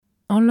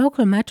On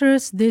Local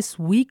Matters this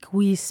week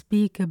we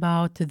speak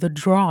about the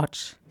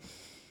drought.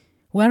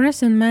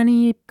 Whereas in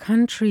many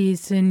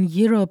countries in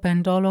Europe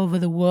and all over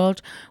the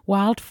world,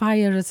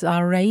 wildfires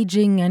are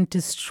raging and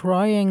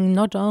destroying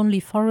not only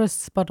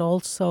forests but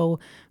also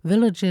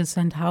villages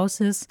and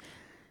houses,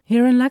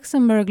 here in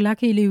Luxembourg,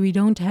 luckily, we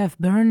don't have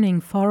burning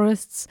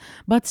forests,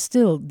 but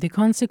still, the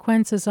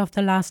consequences of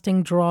the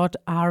lasting drought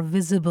are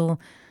visible.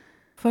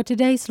 For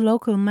today's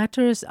Local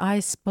Matters, I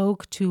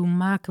spoke to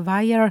Marc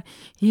Weyer.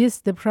 He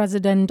is the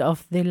president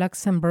of the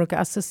Luxembourg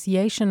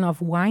Association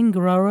of Wine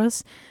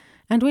Growers,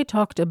 and we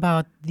talked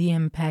about the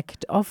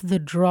impact of the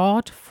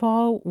drought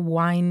for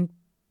wine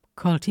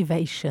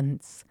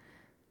cultivations.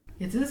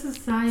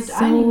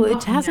 So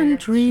it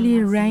hasn't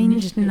really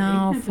rained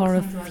now for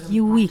a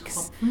few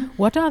weeks.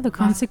 What are the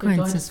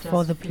consequences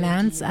for the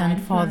plants and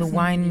for the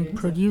wine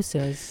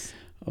producers?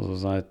 Also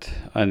seit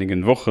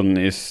einigen Wochen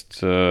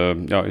ist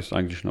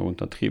eigentlich noch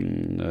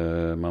untertrieben.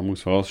 Man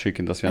muss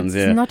vorausschicken, dass wir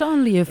It's not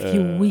only a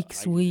few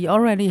weeks. We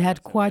already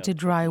had quite a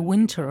dry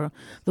winter.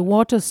 The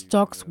water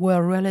stocks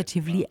were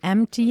relatively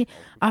empty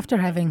after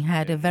having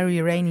had a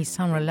very rainy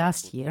summer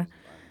last year.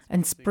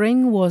 And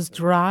spring was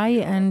dry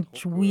and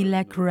we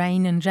lack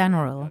rain in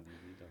general.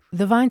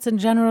 The vines in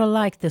general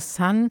like the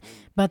sun,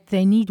 but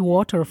they need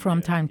water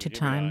from time to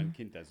time.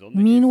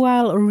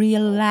 Meanwhile, a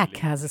real lack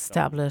has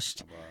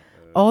established.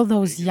 All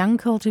those young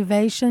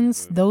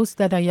cultivations, those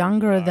that are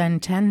younger than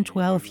 10,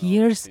 12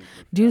 years,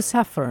 do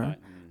suffer,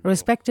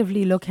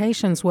 respectively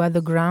locations where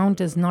the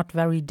ground is not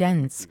very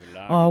dense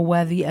or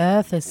where the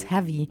earth is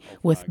heavy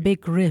with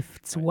big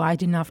rifts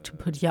wide enough to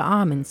put your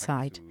arm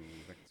inside.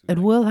 It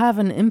will have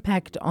an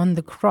impact on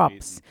the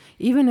crops.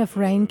 Even if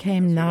rain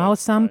came now,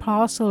 some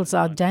parcels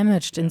are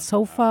damaged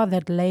insofar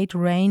that late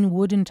rain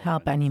wouldn't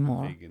help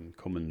anymore.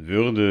 Kommen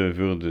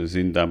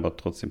sind aber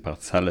trotzdem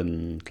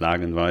Parzellen,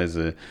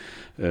 klagenweise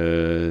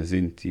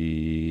sind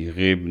die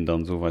Reben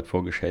dann so weit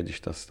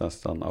vorgeschädigt, dass das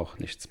dann auch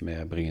nichts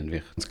mehr bringen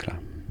wird, ist klar.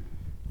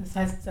 Das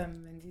heißt,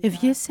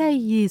 if you say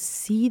you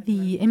see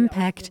the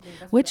impact,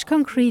 which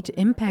concrete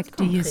impact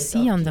do you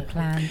see on the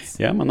plants?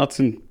 Ja, man hat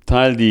zum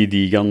Teil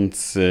die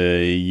ganz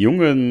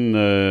jungen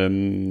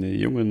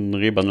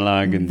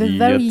Rebanlagen, the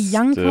very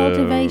young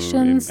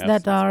cultivations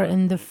that are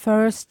in the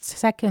first,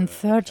 second,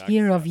 third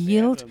year of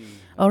yield,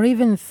 or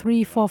even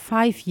 3, 4,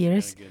 5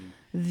 years,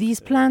 these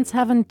plants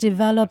haven't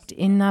developed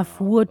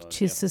enough wood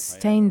to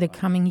sustain the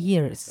coming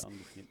years.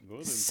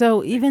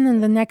 So even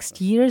in the next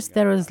years,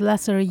 there is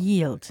lesser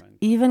yield.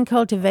 Even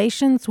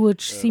cultivations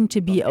which seem to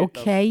be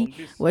okay,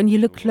 when you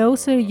look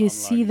closer, you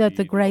see that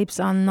the grapes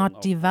are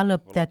not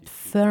developed that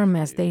firm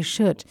as they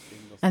should.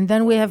 And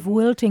then we have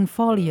wilting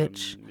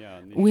foliage.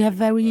 We have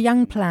very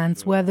young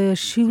plants where the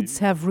shoots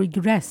have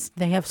regressed,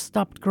 they have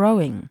stopped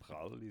growing.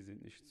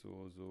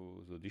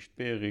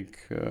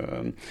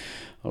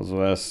 Also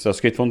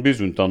das geht von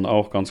bis und dann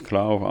auch ganz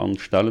klar auch an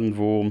Stellen,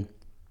 wo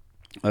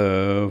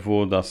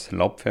das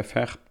Laub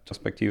verfärbt,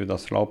 respektive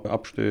das Laub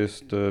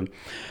abstößt.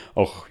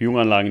 Auch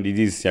Junganlagen, die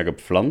dieses Jahr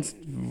gepflanzt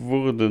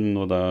wurden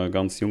oder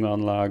ganz junge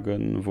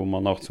Anlagen, wo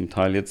man auch zum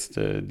Teil jetzt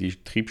die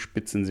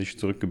Triebspitzen sich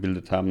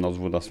zurückgebildet haben,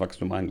 also wo das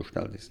Wachstum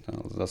eingestellt ist.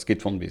 Also das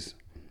geht von bis.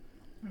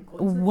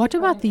 What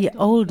about the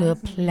older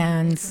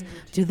plants?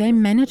 Do they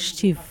manage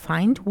to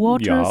find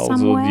water ja, also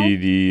somewhere?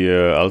 Die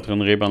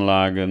älteren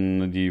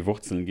Rebanlagen, die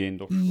Wurzeln gehen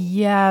doch.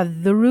 Yeah,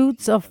 the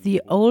roots of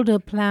the older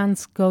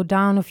plants go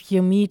down a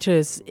few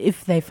meters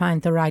if they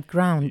find the right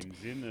ground.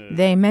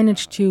 They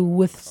manage to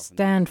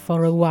withstand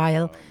for a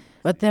while.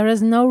 But there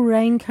is no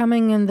rain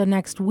coming in the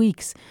next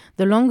weeks.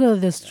 The longer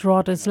this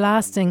drought is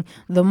lasting,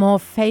 the more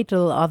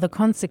fatal are the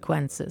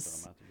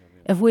consequences.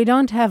 If we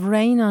don't have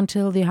rain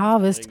until the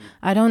harvest,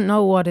 I don't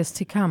know what is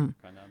to come.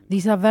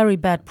 These are very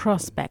bad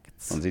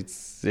prospects. Man sieht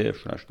sehr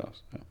schlecht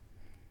aus. Ja.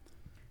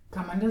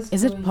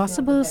 Is it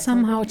possible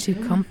somehow to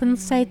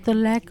compensate the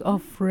lack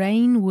of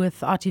rain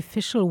with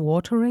artificial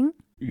watering?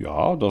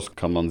 Ja, das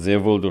kann man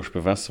sehr wohl durch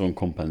Bewässerung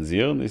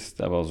kompensieren,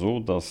 ist aber so,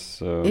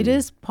 dass It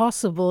is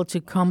possible to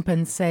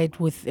compensate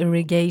with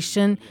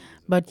irrigation,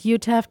 but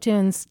you'd have to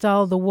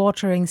install the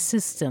watering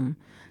system.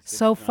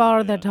 So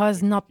far, that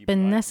has not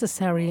been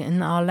necessary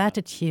in our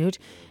latitude.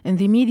 In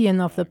the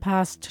median of the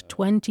past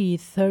 20,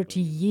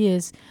 30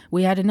 years,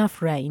 we had enough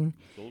rain.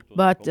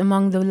 But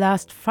among the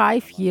last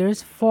 5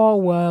 years,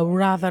 4 were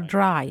rather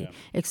dry,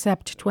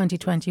 except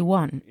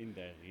 2021.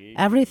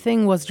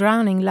 Everything was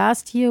drowning.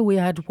 Last year, we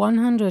had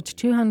 100,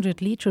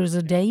 200 liters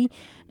a day,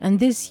 and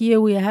this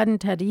year we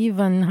hadn't had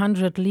even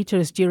 100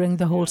 liters during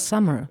the whole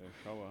summer.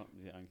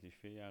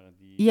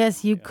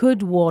 Yes, you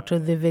could water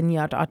the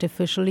vineyard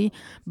artificially,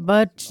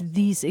 but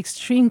these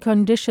extreme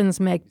conditions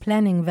make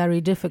planning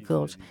very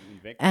difficult.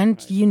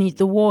 And you need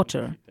the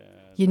water.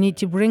 You need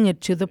to bring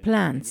it to the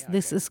plants.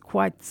 This is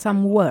quite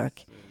some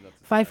work.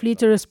 5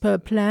 liters per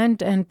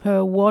plant and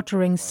per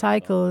watering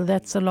cycle,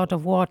 that's a lot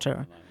of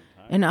water.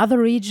 In other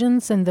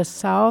regions in the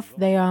south,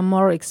 they are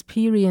more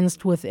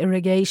experienced with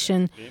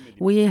irrigation.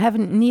 We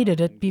haven't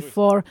needed it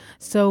before,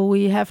 so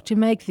we have to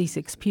make these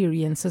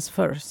experiences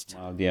first.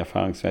 Die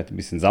Erfahrungswerte ein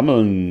bisschen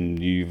sammeln,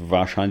 die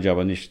wahrscheinlich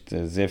aber nicht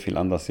sehr viel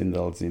anders sind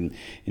als in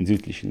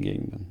südlichen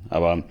Gegenden.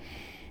 Aber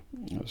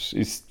es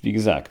ist, wie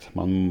gesagt,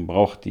 man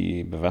braucht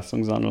die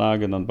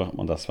Bewässerungsanlage, dann braucht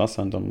man das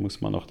Wasser und dann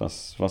muss man noch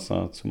das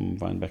Wasser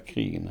zum Weinberg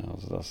kriegen.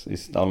 Also das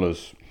ist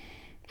alles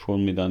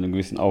schon mit einem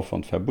gewissen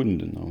Aufwand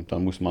verbunden. Und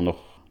dann muss man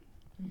noch...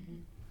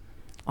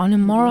 On a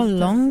more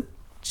long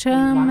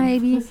term,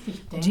 maybe,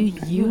 do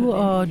you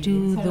or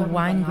do the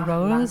wine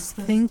growers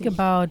think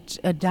about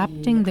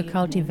adapting the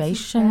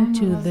cultivation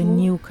to the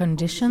new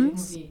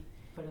conditions?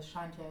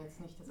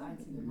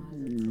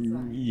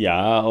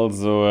 Ja,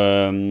 also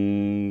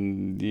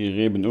die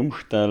Reben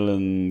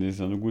umstellen, das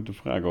ist eine gute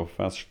Frage. Auf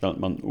was stellt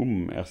man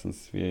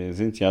Erstens, wir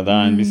sind ja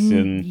da ein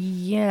bisschen...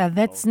 Yeah,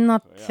 that's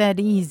not that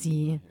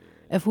easy.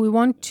 If we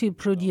want to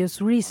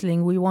produce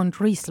Riesling, we want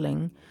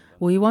Riesling.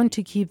 We want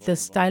to keep the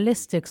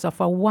stylistics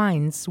of our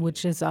wines,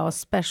 which is our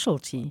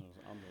specialty.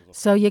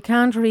 So you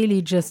can't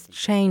really just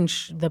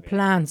change the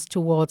plants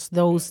towards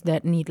those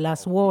that need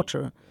less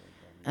water.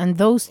 And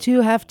those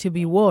two have to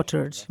be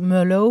watered,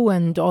 Merlot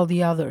and all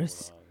the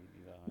others.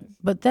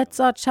 But that's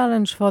our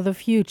challenge for the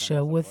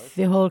future with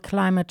the whole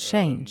climate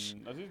change.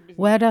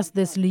 Where does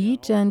this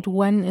lead and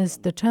when is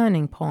the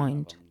turning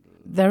point?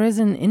 There is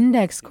an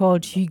index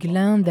called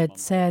Huguelin that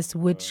says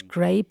which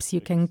grapes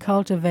you can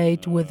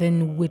cultivate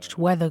within which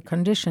weather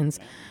conditions,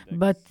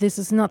 but this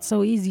is not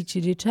so easy to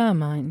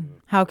determine.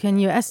 How can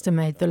you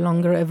estimate the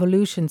longer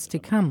evolutions to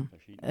come?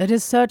 It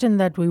is certain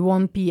that we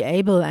won't be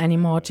able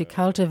anymore to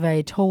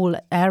cultivate whole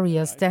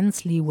areas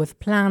densely with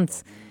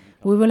plants.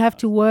 We will have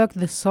to work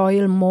the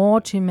soil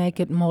more to make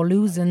it more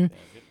loosen,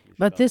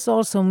 but this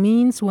also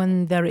means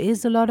when there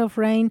is a lot of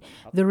rain,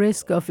 the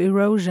risk of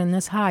erosion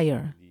is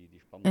higher.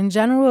 In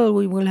general,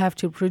 we will have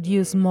to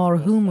produce more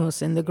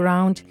humus in the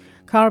ground,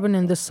 carbon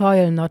in the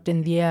soil, not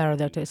in the air,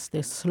 that is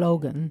the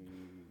slogan.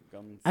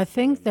 I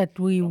think that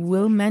we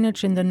will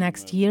manage in the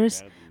next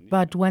years,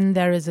 but when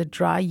there is a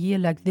dry year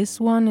like this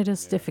one, it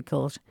is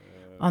difficult.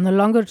 On the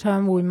longer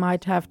term, we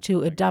might have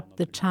to adapt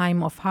the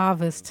time of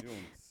harvest.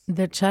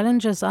 The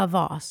challenges are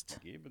vast.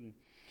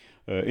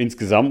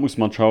 Insgesamt muss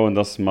man schauen,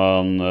 dass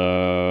man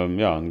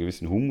einen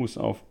gewissen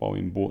Humusaufbau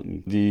im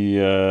Boden. Die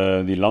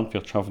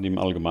Landwirtschaft im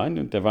Allgemeinen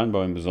und der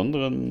Weinbau im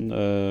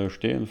Besonderen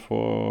stehen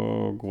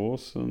vor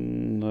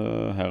großen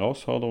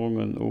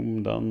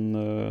Herausforderungen,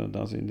 dann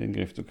das in den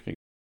Griff zu kriegen.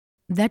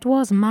 That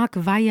was Marc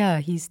Weyer.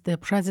 He's the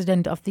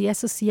president of the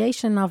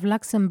Association of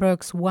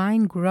Luxembourg's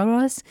Wine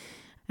Growers,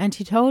 and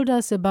he told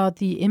us about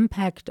the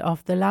impact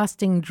of the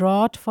lasting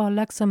drought for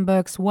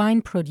Luxembourg's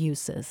wine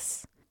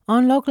producers.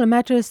 On Local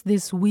Matters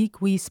this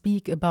week, we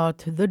speak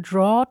about the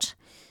drought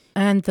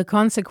and the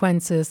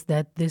consequences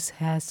that this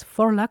has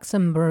for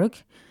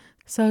Luxembourg.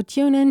 So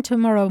tune in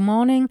tomorrow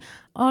morning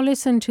or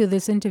listen to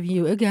this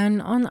interview again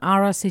on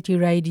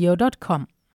ourcityradio.com.